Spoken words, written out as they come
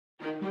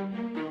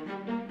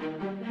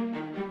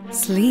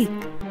sleek,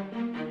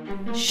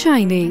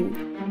 shining,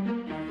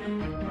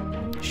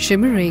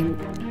 shimmering.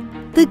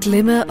 The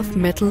glimmer of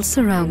metal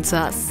surrounds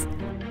us.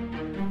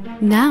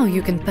 Now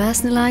you can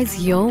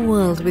personalize your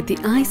world with the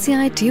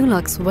ICI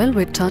Dulux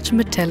Velvet Touch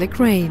Metallic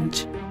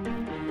range.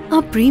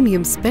 Our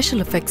premium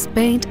special effects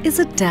paint is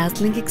a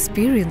dazzling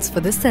experience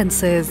for the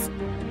senses,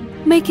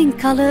 making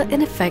color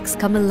and effects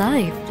come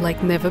alive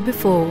like never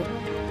before.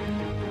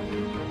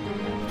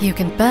 You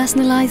can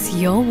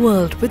personalize your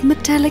world with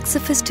metallic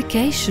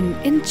sophistication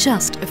in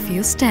just a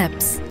few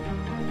steps.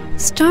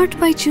 Start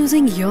by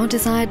choosing your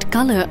desired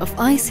color of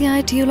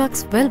ICI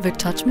Dulux Velvet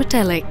Touch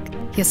Metallic.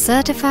 Your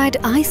certified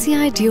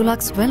ICI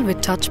Dulux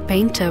Velvet Touch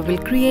painter will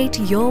create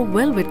your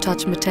Velvet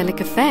Touch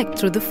Metallic effect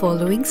through the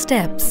following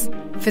steps.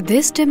 For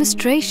this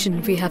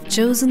demonstration, we have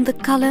chosen the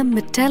color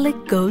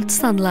Metallic Gold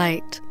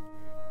Sunlight.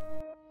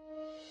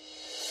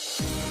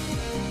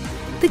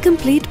 The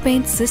complete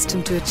paint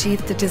system to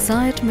achieve the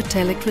desired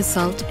metallic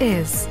result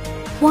is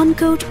 1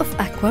 coat of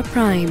Aqua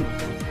Prime,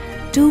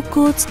 2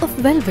 coats of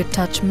Velvet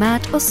Touch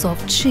Matte or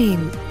Soft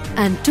Sheen,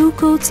 and 2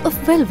 coats of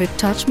Velvet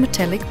Touch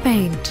Metallic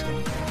paint.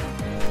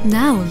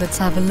 Now let's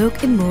have a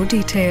look in more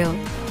detail.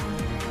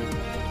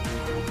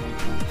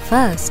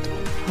 First,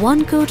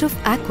 1 coat of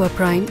Aqua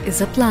Prime is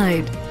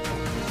applied.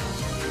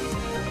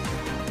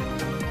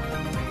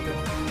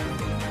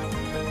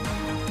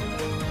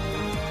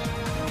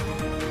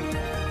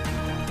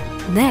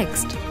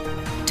 Next,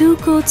 2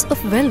 coats of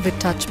Velvet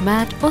Touch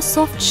Matte or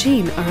Soft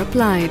Sheen are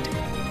applied.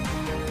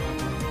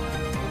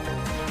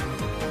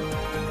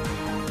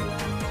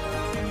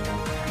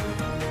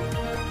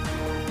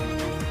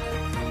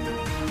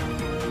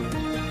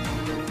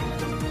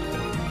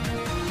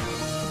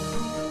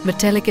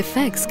 Metallic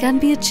effects can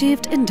be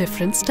achieved in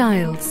different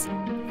styles.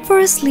 For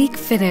a sleek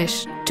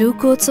finish, 2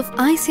 coats of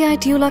ICI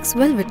Dulux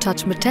Velvet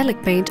Touch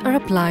Metallic paint are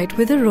applied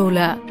with a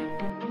roller.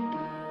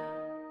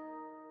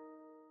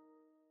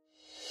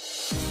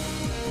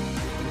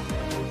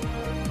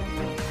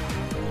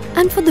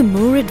 And for the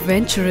more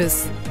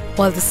adventurous,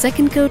 while the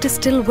second coat is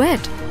still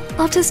wet,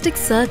 artistic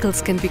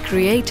circles can be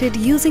created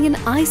using an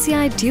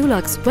ICI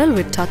Dulux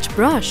Velvet Touch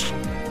brush.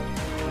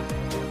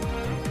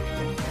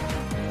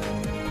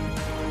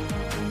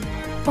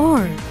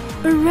 Or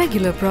a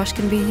regular brush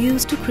can be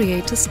used to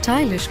create a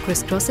stylish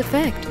crisscross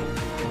effect.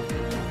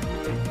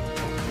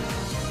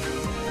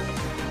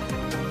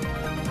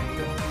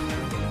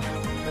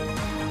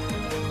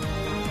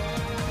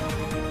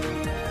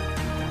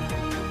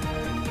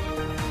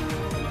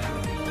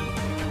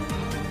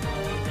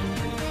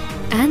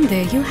 And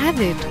there you have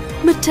it,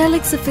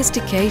 metallic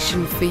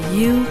sophistication for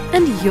you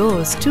and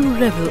yours to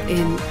revel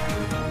in.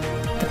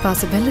 The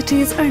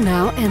possibilities are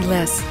now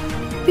endless.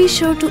 Be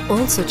sure to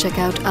also check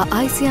out our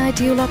ICI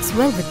Dulux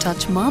Velvet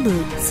Touch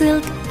Marble,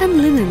 Silk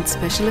and Linen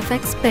Special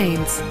Effects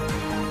paints.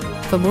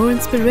 For more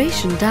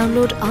inspiration,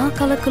 download our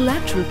color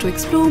collateral to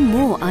explore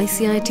more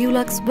ICI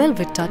Dulux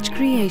Velvet Touch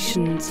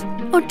creations.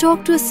 Or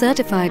talk to a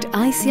certified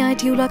ICI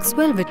Dulux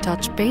Velvet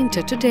Touch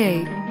painter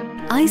today.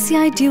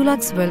 ICI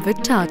Dulux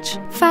Velvet Touch,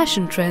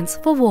 fashion trends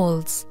for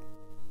walls.